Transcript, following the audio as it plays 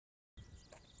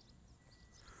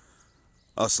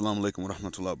Assalamu alaikum wa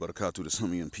rahmatullahi wa barakatuh. This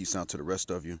homie and peace out to the rest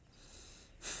of you.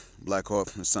 Black Hawk,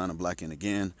 the sign of Black in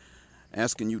again,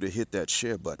 asking you to hit that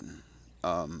share button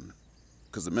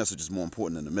because the message is more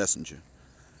important than the messenger.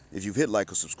 If you've hit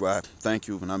like or subscribe, thank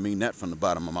you, and I mean that from the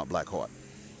bottom of my black heart.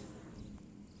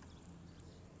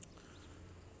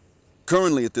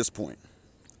 Currently at this point,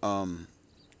 I'm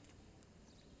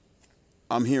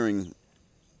hearing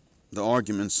the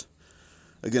arguments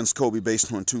against Kobe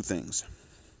based on two things.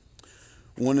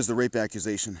 One is the rape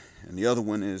accusation, and the other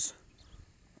one is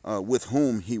with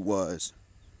whom he was,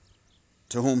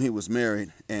 to whom he was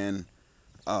married, and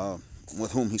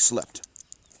with whom he slept.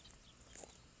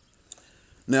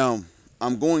 Now,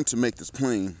 I'm going to make this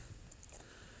plain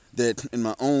that in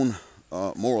my own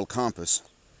moral compass,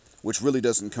 which really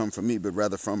doesn't come from me, but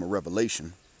rather from a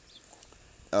revelation,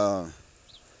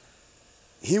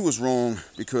 he was wrong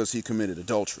because he committed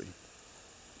adultery.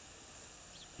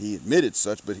 He admitted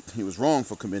such, but he was wrong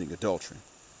for committing adultery.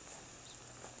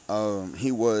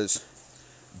 He was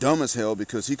dumb as hell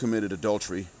because he committed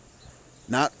adultery,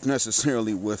 not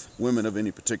necessarily with women of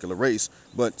any particular race,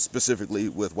 but specifically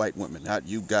with white women.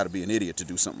 You've got to be an idiot to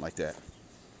do something like that.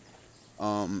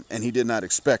 And he did not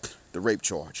expect the rape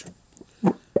charge.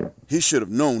 He should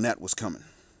have known that was coming.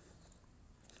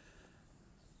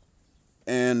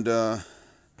 And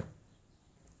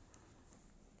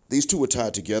these two are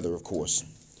tied together, of course.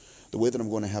 The way that I'm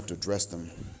going to have to address them,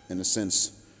 in a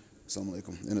sense,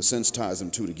 ties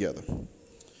them two together.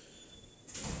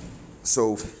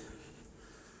 So,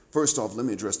 first off, let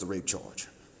me address the rape charge.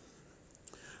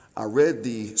 I read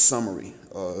the summary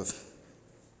of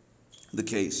the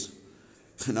case,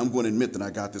 and I'm going to admit that I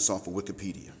got this off of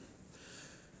Wikipedia.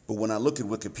 But when I look at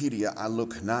Wikipedia, I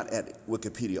look not at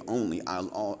Wikipedia only.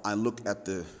 I look at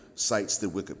the sites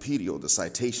that Wikipedia, or the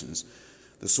citations,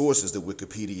 the sources that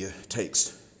Wikipedia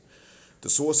takes. The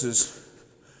sources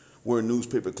were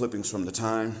newspaper clippings from the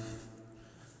time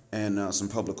and some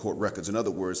public court records. In other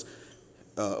words,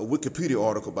 a Wikipedia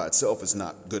article by itself is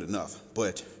not good enough,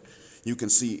 but you can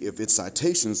see if its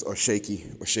citations are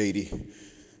shaky or shady,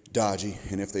 dodgy,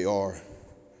 and if they are,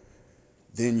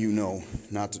 then you know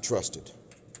not to trust it.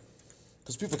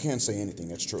 Because people can't say anything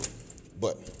that's true.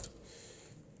 But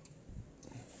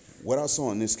what I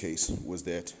saw in this case was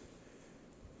that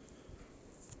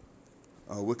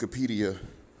Wikipedia,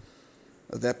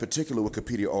 that particular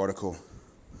Wikipedia article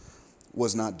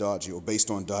was not dodgy or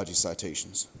based on dodgy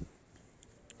citations.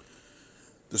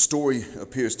 The story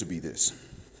appears to be this.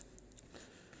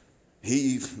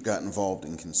 He got involved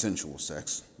in consensual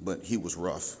sex, but he was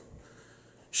rough.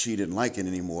 She didn't like it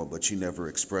anymore, but she never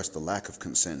expressed the lack of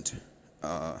consent.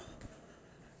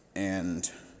 And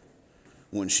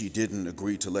when she didn't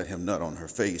agree to let him nut on her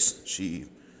face,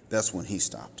 that's when he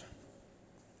stopped.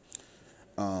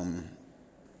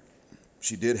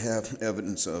 She did have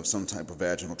evidence of some type of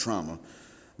vaginal trauma,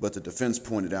 but the defense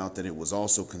pointed out that it was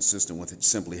also consistent with it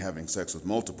simply having sex with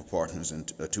multiple partners in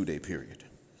a 2-day period.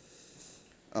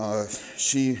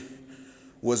 She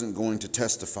wasn't going to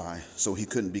testify, so he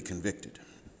couldn't be convicted.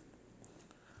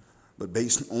 But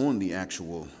based on the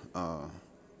actual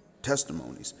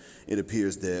testimonies, it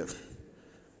appears that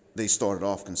they started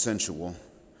off consensual,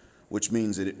 which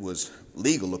means that it was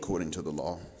legal according to the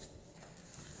law.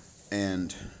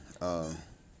 And that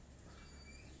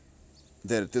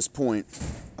at this point,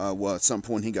 at some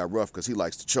point he got rough because he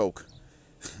likes to choke.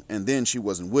 And then she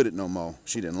wasn't with it no more.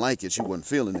 She didn't like it. She wasn't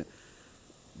feeling it.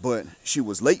 But she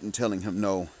was late in telling him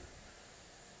no.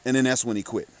 And then that's when he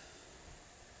quit.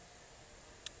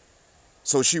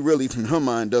 So she really, in her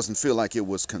mind, doesn't feel like it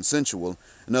was consensual.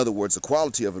 In other words, the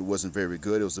quality of it wasn't very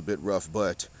good. It was a bit rough,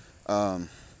 but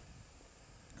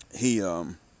he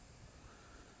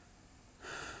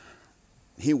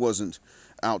wasn't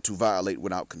out to violate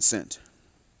without consent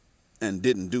and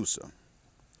didn't do so.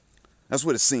 That's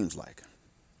what it seems like.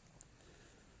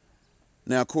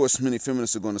 Now, of course, many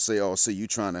feminists are going to say, oh, see, you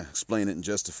trying to explain it and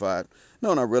justify it.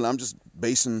 No, not really. I'm just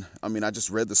I just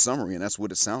read the summary, and that's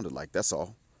what it sounded like. That's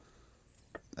all.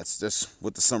 That's just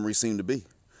what the summary seemed to be.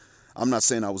 I'm not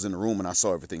saying I was in the room and I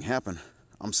saw everything happen.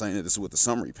 I'm saying that this is what the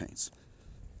summary paints.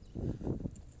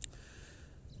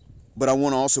 But I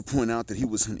want to also point out that he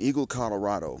was in Eagle,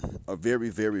 Colorado, a very,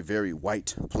 very, very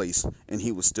white place, and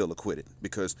he was still acquitted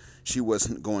because she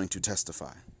wasn't going to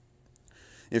testify.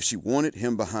 If she wanted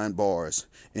him behind bars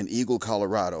in Eagle,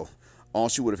 Colorado, all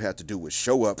she would have had to do was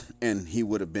show up, and he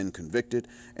would have been convicted,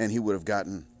 and he would have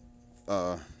gotten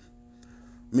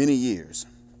many years,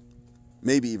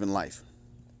 maybe even life.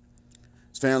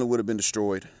 His family would have been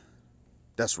destroyed.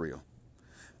 That's real.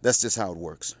 That's just how it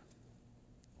works.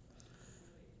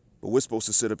 But we're supposed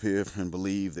to sit up here and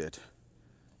believe that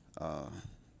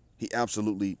He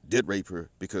absolutely did rape her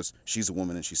because she's a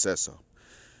woman and she says so.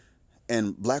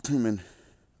 And black women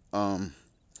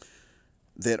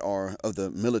that are of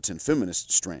the militant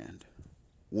feminist strand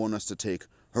want us to take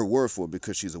her word for it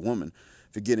because she's a woman,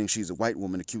 forgetting she's a white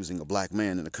woman accusing a black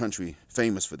man in a country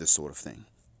famous for this sort of thing.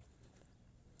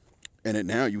 And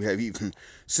now you have even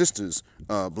sisters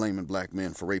blaming black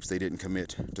men for rapes they didn't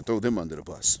commit to throw them under the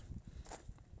bus.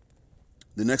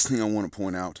 The next thing I want to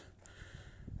point out,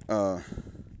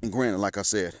 and granted, like I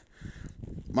said,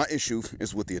 my issue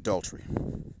is with the adultery.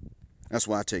 That's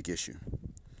why I take issue.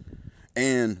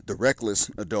 And the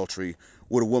reckless adultery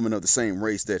with a woman of the same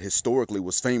race that historically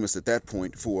was famous at that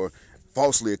point for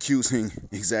falsely accusing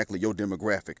exactly your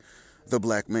demographic, the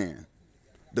black man.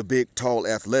 The big, tall,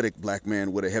 athletic black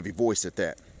man with a heavy voice at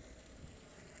that.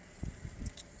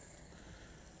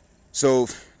 So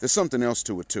there's something else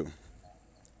to it too.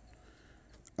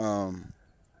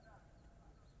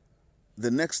 The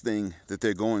next thing that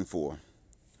they're going for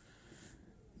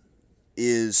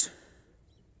is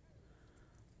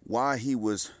why he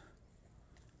went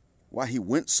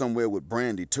somewhere with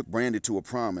Brandy, took Brandy to a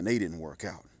prom, and they didn't work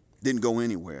out. Didn't go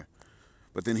anywhere.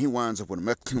 But then he winds up with a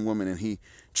Mexican woman and he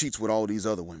cheats with all these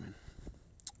other women.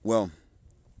 Well,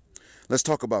 let's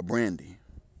talk about Brandy.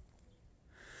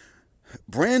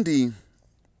 Brandy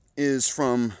is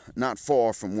from not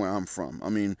far from where I'm from. I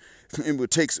mean, it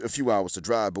would take a few hours to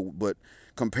drive, but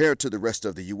compared to the rest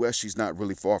of the U.S., she's not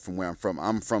really far from where I'm from.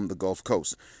 I'm from the Gulf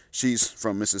Coast. She's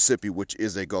from Mississippi, which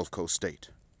is a Gulf Coast state.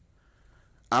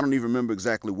 I don't even remember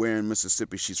exactly where in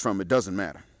Mississippi she's from. It doesn't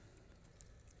matter.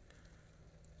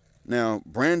 Now,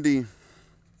 Brandy,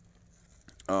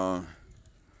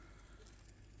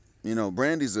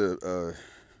 Brandy's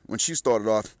when she started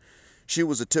off, she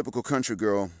was a typical country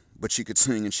girl, but she could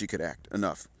sing and she could act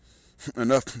enough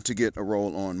to get a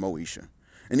role on Moesha.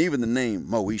 And even the name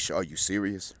Moesha, are you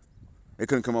serious? They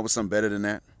couldn't come up with something better than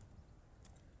that?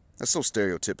 That's so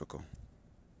stereotypical.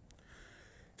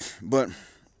 But,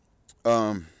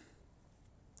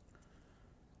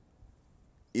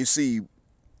 you see,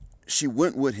 she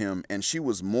went with him, and she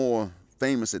was more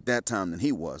famous at that time than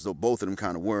he was, though both of them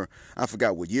kind of were. I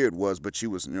forgot what year it was, but she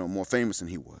was, more famous than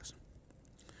he was.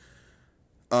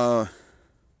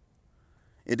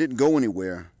 It didn't go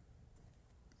anywhere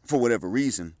for whatever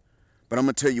reason, but I'm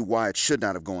going to tell you why it should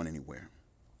not have gone anywhere.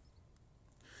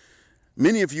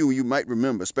 Many of you might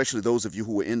remember, especially those of you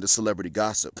who were into celebrity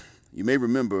gossip, you may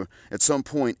remember at some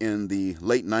point in the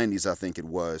late 90s, I think it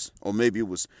was, or maybe it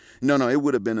was, no, it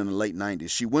would have been in the late 90s.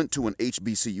 She went to an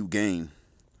HBCU game.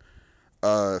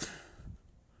 An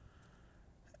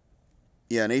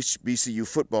HBCU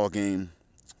football game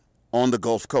on the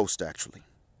Gulf Coast, actually.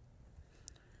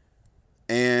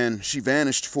 And she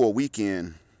vanished for a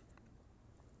weekend.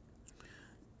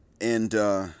 And,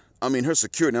 her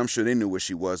security, I'm sure they knew where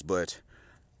she was, but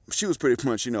she was pretty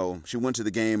much, she went to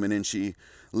the game and then she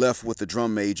left with the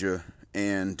drum major,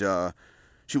 and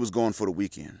she was gone for the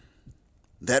weekend.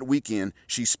 That weekend,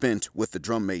 she spent with the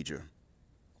drum major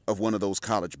of one of those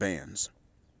college bands.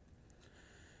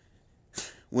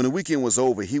 When the weekend was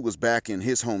over, he was back in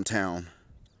his hometown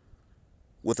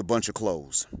with a bunch of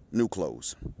clothes, new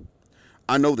clothes.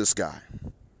 I know this guy.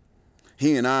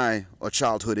 He and I are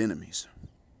childhood enemies.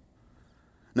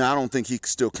 Now, I don't think he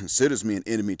still considers me an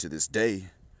enemy to this day,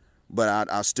 but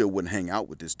I still wouldn't hang out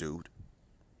with this dude.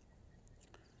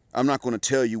 I'm not going to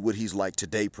tell you what he's like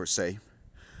today, per se.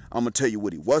 I'm going to tell you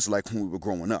what he was like when we were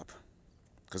growing up,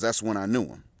 because that's when I knew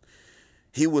him.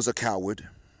 He was a coward.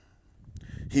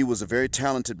 He was a very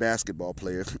talented basketball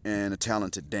player and a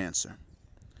talented dancer.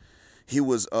 He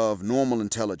was of normal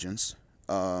intelligence.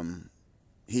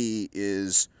 He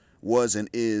was and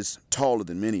is taller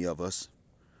than many of us.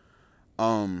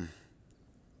 And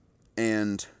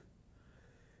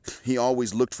he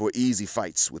always looked for easy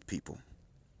fights with people.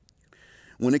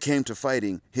 When it came to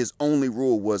fighting, his only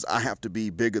rule was, I have to be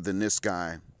bigger than this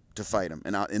guy to fight him.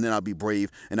 And then I'll be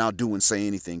brave, and I'll do and say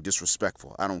anything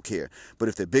disrespectful. I don't care. But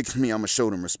if they're big to me, I'm going to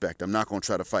show them respect. I'm not going to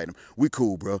try to fight them. We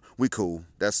cool, bro. We cool.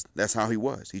 That's how he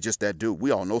was. He's just that dude. We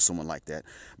all know someone like that.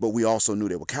 But we also knew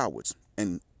they were cowards.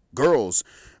 And girls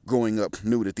growing up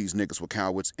knew that these niggas were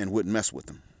cowards and wouldn't mess with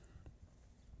them.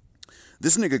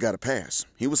 This nigga got a pass.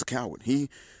 He was a coward. He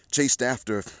chased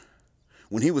after,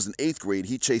 when he was in 8th grade,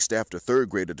 he chased after a 3rd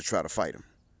grader to try to fight him.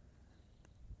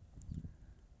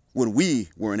 When we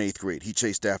were in 8th grade, he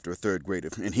chased after a 3rd grader,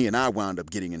 and he and I wound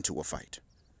up getting into a fight.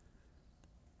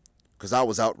 Because I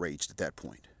was outraged at that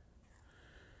point.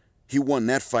 He won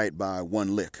that fight by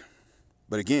 1 lick.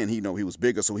 But again, he was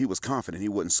bigger, so he was confident. He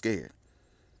wasn't scared.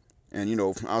 And, you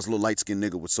know, I was a little light-skinned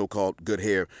nigga with so-called good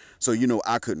hair, so, you know,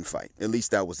 I couldn't fight. At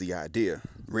least that was the idea.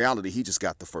 In reality, he just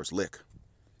got the first lick.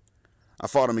 I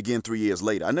fought him again 3 years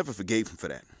later. I never forgave him for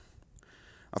that.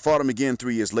 I fought him again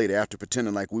 3 years later after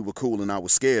pretending like we were cool and I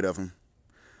was scared of him.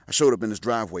 I showed up in his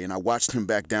driveway and I watched him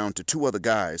back down to 2 other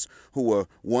guys who were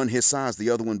one his size, the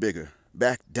other one bigger.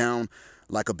 Back down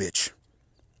like a bitch.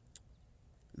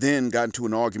 Then got into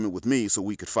an argument with me so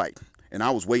we could fight. And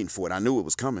I was waiting for it. I knew it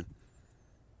was coming.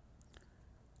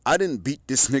 I didn't beat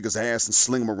this nigga's ass and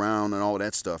sling him around and all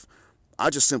that stuff. I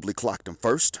just simply clocked him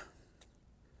first.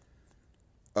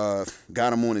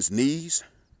 Got him on his knees.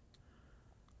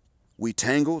 We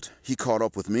tangled. He caught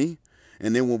up with me.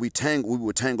 And then when we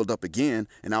were tangled up again,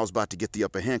 and I was about to get the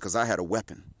upper hand because I had a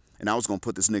weapon. And I was going to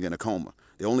put this nigga in a coma.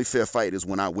 The only fair fight is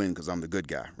when I win because I'm the good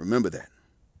guy. Remember that.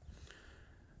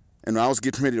 And when I was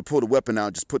getting ready to pull the weapon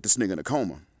out, just put this nigga in a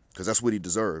coma because that's what he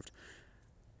deserved.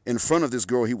 In front of this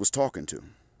girl he was talking to.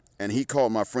 And he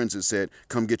called my friends and said,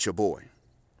 come get your boy.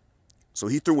 So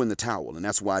he threw in the towel, and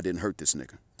that's why I didn't hurt this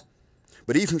nigga.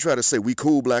 But he even tried to say, we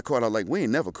cool, Black Card. I'm like, we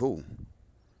ain't never cool.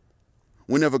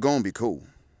 We're never gonna be cool.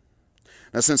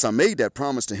 Now, since I made that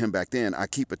promise to him back then, I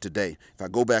keep it today. If I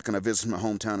go back and I visit my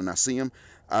hometown and I see him,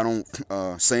 I don't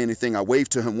say anything. I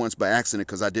waved to him once by accident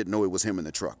because I didn't know it was him in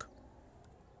the truck.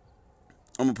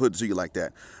 I'm going to put it to you like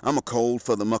that. I'm a cold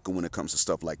feather mucker when it comes to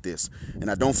stuff like this.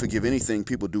 And I don't forgive anything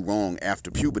people do wrong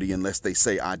after puberty unless they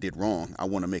say I did wrong. I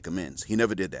want to make amends. He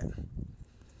never did that.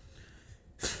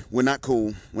 We're not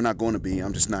cool. We're not going to be.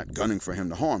 I'm just not gunning for him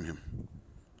to harm him.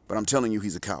 But I'm telling you,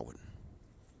 he's a coward.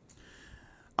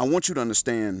 I want you to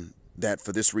understand that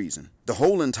for this reason. The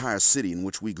whole entire city in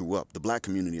which we grew up, the black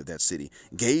community of that city,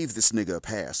 gave this nigga a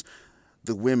pass.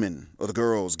 The women or the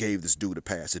girls gave this dude a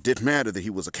pass. It didn't matter that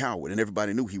he was a coward and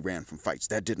everybody knew he ran from fights.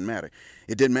 That didn't matter.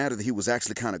 It didn't matter that he was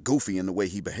actually kind of goofy in the way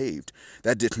he behaved.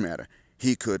 That didn't matter.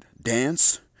 He could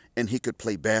dance and he could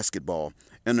play basketball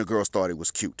and the girls thought it was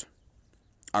cute.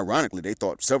 Ironically, they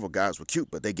thought several guys were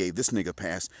cute, but they gave this nigga a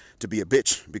pass to be a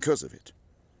bitch because of it.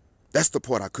 That's the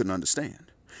part I couldn't understand.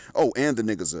 Oh, and the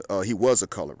nigga's he was a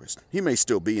colorist. He may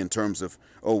still be in terms of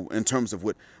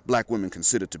what black women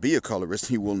consider to be a colorist.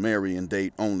 He will marry and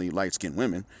date only light-skinned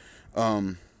women.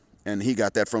 And he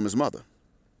got that from his mother.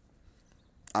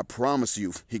 I promise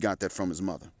you he got that from his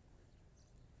mother.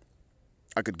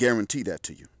 I could guarantee that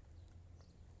to you.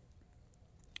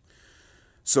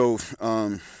 So,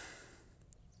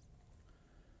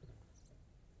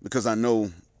 because I know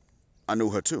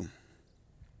her too.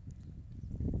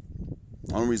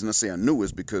 The only reason I say I knew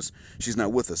is because she's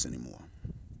not with us anymore.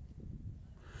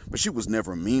 But she was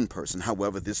never a mean person.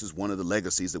 However, this is one of the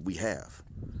legacies that we have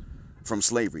from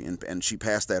slavery. And she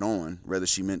passed that on, whether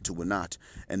she meant to or not.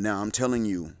 And now I'm telling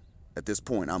you, at this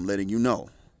point, I'm letting you know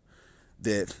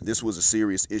that this was a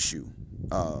serious issue.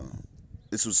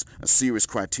 This was a serious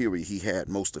criteria he had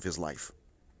most of his life.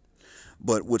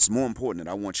 But what's more important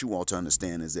that I want you all to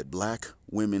understand is that black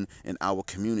women in our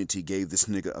community gave this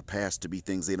nigga a pass to be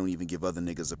things they don't even give other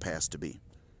niggas a pass to be.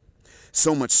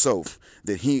 So much so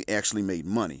that he actually made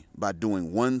money by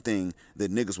doing one thing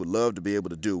that niggas would love to be able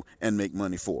to do and make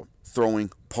money for: throwing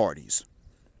parties.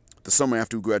 The summer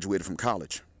after we graduated from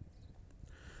college.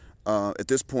 At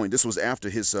this point, this was after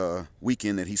his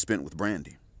weekend that he spent with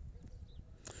Brandy.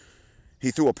 He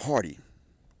threw a party.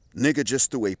 Nigga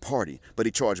just threw a party, but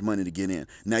he charged money to get in.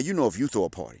 Now, you know, if you throw a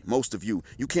party, most of you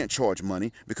can't charge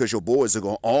money because your boys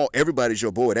are everybody's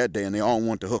your boy that day and they all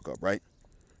want to hook up, right?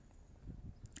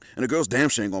 And the girls damn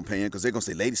sure ain't gonna pay in because they're gonna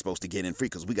say, lady's supposed to get in free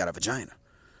because we got a vagina.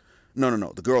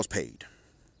 No. The girls paid.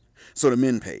 So the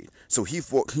men paid. So he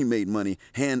made money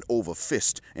hand over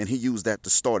fist, and he used that to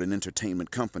start an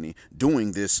entertainment company,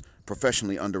 doing this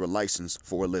professionally under a license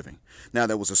for a living. Now,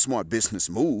 that was a smart business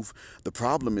move. The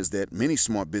problem is that many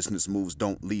smart business moves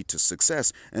don't lead to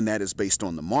success, and that is based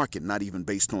on the market, not even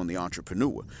based on the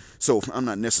entrepreneur. So I'm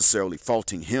not necessarily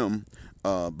faulting him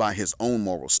by his own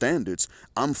moral standards.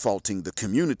 I'm faulting the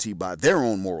community by their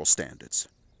own moral standards.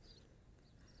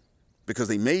 Because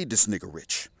they made this nigga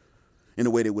rich in a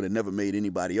way they would have never made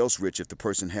anybody else rich if the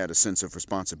person had a sense of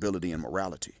responsibility and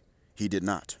morality. He did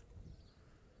not.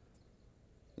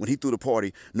 When he threw the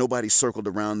party, nobody circled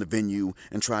around the venue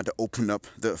and tried to open up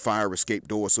the fire escape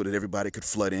door so that everybody could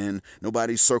flood in.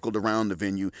 Nobody circled around the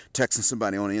venue, texting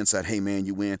somebody on the inside, hey man,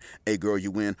 you win. Hey girl,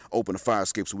 you win. Open a fire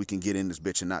escape so we can get in this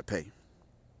bitch and not pay.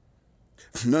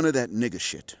 None of that nigga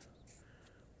shit.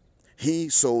 He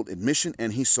sold admission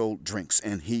and he sold drinks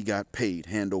and he got paid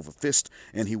hand over fist,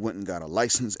 and he went and got a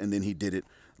license, and then he did it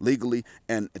legally,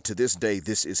 and to this day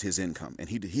this is his income, and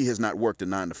he has not worked a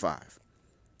 9 to 5.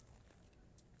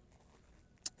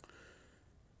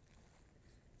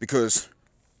 because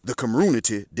the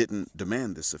community didn't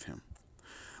demand this of him.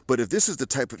 But if this is the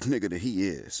type of nigga that he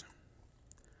is,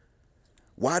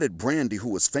 why did Brandy, who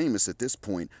was famous at this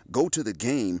point, go to the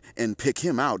game and pick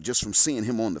him out just from seeing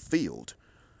him on the field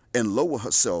and lower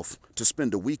herself to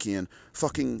spend a weekend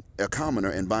fucking a commoner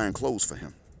and buying clothes for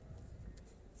him?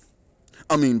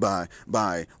 I mean, by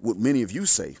what many of you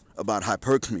say about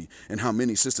hypergamy and how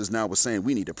many sisters now were saying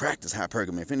we need to practice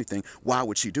hypergamy. If anything, why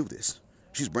would she do this?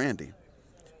 She's Brandy.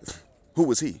 Who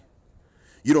was he?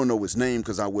 You don't know his name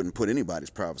because I wouldn't put anybody's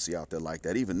privacy out there like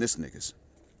that, even this nigga's.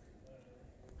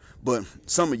 But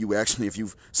some of you actually,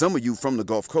 some of you from the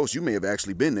Gulf Coast, you may have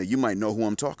actually been there. You might know who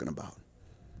I'm talking about.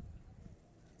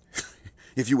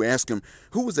 If you ask him,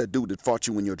 who was that dude that fought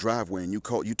you in your driveway and you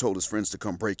told his friends to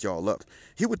come break y'all up,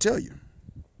 he would tell you.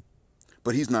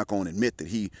 But he's not going to admit that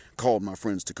he called my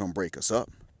friends to come break us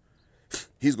up.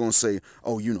 He's going to say,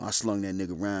 oh, you know, I slung that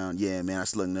nigga around. Yeah, man, I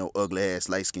slung that ugly-ass,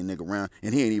 light-skinned nigga around.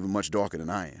 And he ain't even much darker than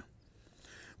I am.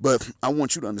 But I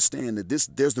want you to understand that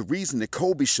there's the reason that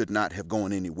Kobe should not have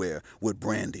gone anywhere with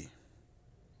Brandy.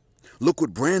 Look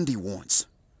what Brandy wants.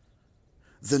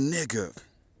 The nigga.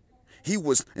 He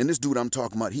was, and this dude I'm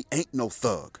talking about, he ain't no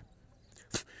thug.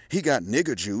 He got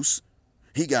nigger juice.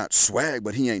 He got swag,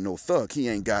 but he ain't no thug.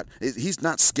 He's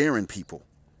not scaring people.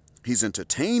 He's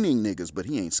entertaining niggas, but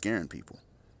he ain't scaring people.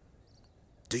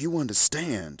 Do you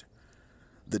understand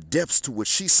the depths to which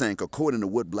she sank according to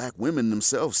what black women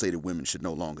themselves say that women should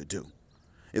no longer do?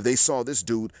 If they saw this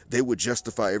dude, they would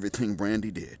justify everything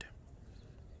Brandy did.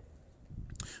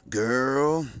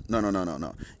 Girl,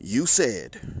 no. You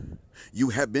said, you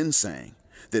have been saying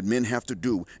that men have to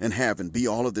do and have and be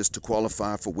all of this to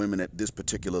qualify for women at this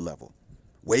particular level.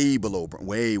 Way below,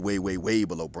 way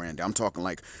below Brandy. I'm talking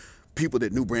like people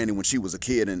that knew Brandy when she was a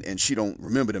kid and she don't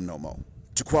remember them no more.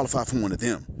 To qualify for one of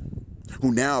them,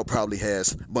 who now probably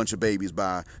has a bunch of babies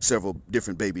by several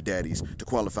different baby daddies, to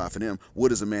qualify for them, what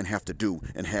does a man have to do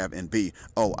and have and be?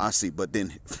 Oh, I see. But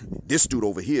then this dude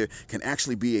over here can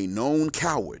actually be a known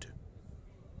coward,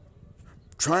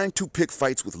 trying to pick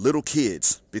fights with little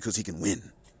kids because he can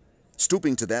win.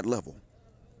 Stooping to that level.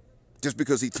 Just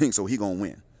because he thinks, oh, he gonna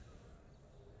win.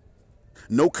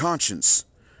 No conscience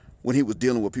when he was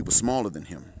dealing with people smaller than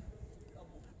him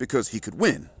because he could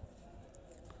win.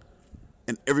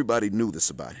 And everybody knew this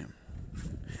about him.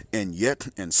 And yet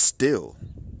and still,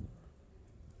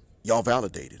 y'all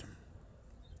validated him.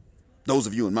 Those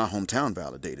of you in my hometown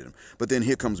validated him. But then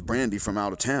here comes Brandy from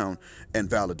out of town and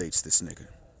validates this nigga.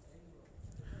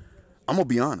 I'm going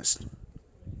to be honest.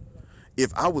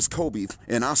 If I was Kobe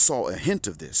and I saw a hint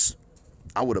of this,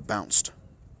 I would have bounced.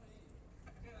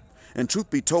 And truth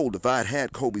be told, if I had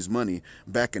had Kobe's money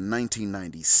back in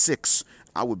 1996,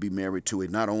 I would be married to a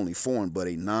not only foreign, but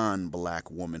a non-black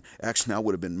woman. Actually, I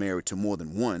would have been married to more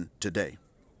than one today.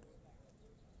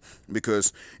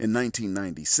 Because in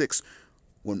 1996,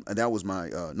 when that was my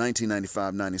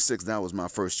 1995, 96, that was my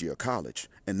first year of college.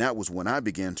 And that was when I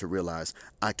began to realize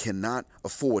I cannot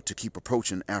afford to keep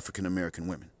approaching African-American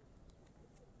women.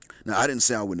 Now, I didn't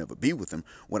say I would never be with them.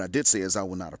 What I did say is I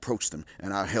will not approach them.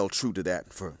 And I held true to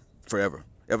that forever.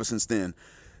 Ever since then,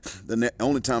 the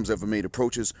only times I ever made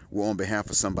approaches were on behalf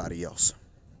of somebody else.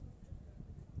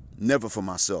 Never for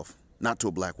myself, not to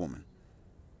a black woman.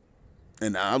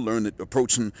 And I learned that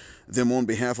approaching them on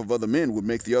behalf of other men would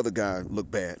make the other guy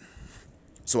look bad.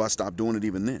 So I stopped doing it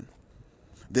even then.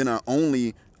 Then I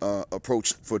only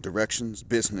approached for directions,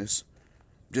 business,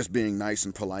 just being nice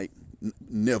and polite.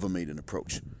 Never made an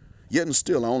approach. Yet and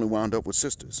still, I only wound up with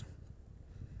sisters.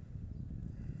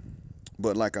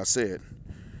 But like I said,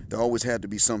 there always had to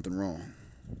be something wrong.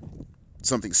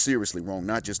 Something seriously wrong.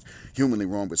 Not just humanly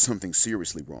wrong, but something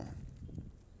seriously wrong.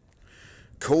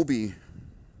 Kobe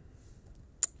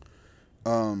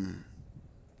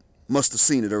must have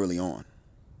seen it early on.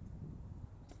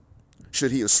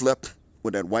 Should he have slept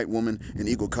with that white woman in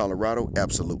Eagle, Colorado?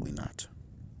 Absolutely not.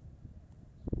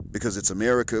 Because it's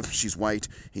America, she's white,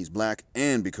 he's black,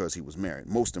 and because he was married.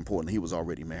 Most importantly, he was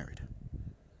already married.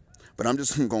 But I'm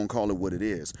just going to call it what it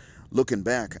is. Looking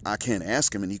back, I can't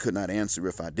ask him, and he could not answer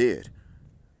if I did.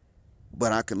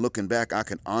 But looking back, I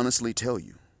can honestly tell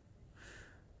you,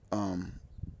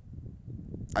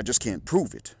 I just can't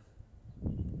prove it,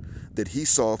 that he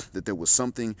saw that there was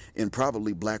something in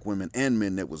probably black women and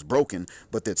men that was broken,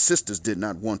 but that sisters did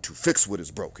not want to fix what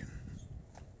is broken.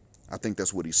 I think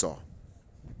that's what he saw,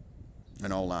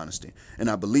 in all honesty. And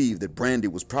I believe that Brandy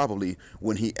was probably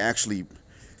when he actually,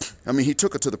 he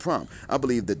took her to the prom. I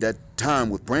believe that that time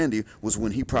with Brandy was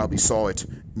when he probably saw it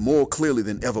more clearly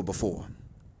than ever before.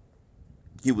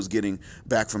 He was getting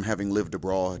back from having lived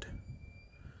abroad,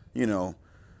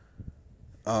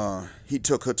 He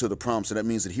took her to the prom, so that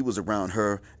means that he was around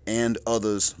her and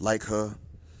others like her.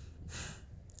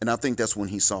 And I think that's when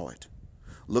he saw it.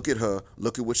 Look at her,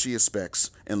 look at what she expects,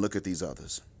 and look at these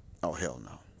others. Oh, hell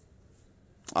no.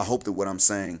 I hope that what I'm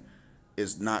saying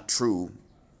is not true.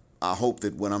 I hope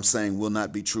that what I'm saying will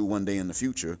not be true one day in the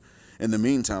future. In the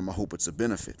meantime, I hope it's a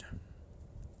benefit.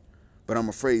 But I'm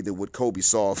afraid that what Kobe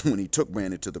saw when he took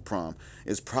Brandy to the prom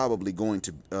is probably going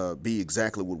to be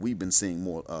exactly what we've been seeing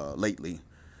more lately,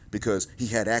 because he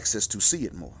had access to see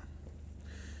it more.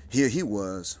 Here he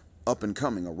was, up and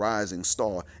coming, a rising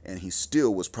star, and he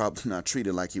still was probably not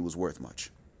treated like he was worth much.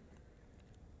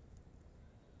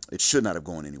 It should not have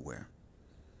gone anywhere.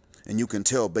 And you can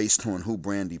tell based on who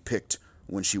Brandy picked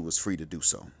when she was free to do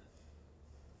so.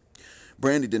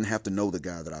 Brandy didn't have to know the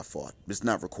guy that I fought. It's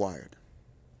not required.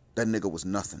 That nigga was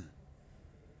nothing.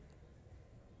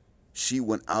 She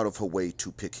went out of her way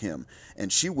to pick him.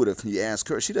 And she would have, you ask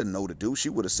her, she doesn't know what to do. She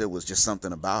would have said it was just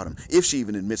something about him. If she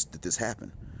even admits that this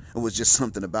happened. It was just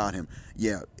something about him.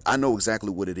 Yeah, I know exactly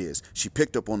what it is. She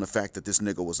picked up on the fact that this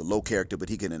nigga was a low character, but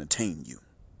he can entertain you.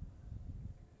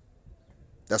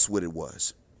 That's what it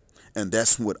was. And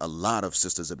that's what a lot of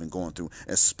sisters have been going through,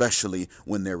 especially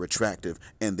when they're attractive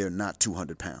and they're not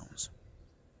 200 pounds.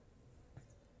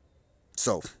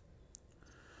 So,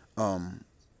 to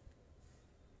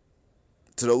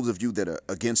those of you that are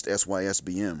against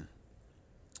SYSBM,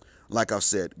 like I've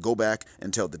said, go back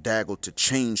and tell the Daggle to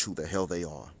change who the hell they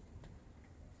are.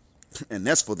 And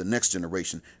that's for the next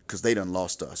generation, because they done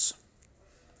lost us.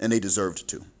 And they deserved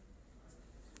to.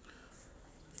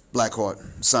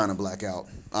 Blackheart, signing black out.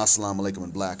 Assalamu alaikum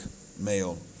and black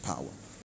male power.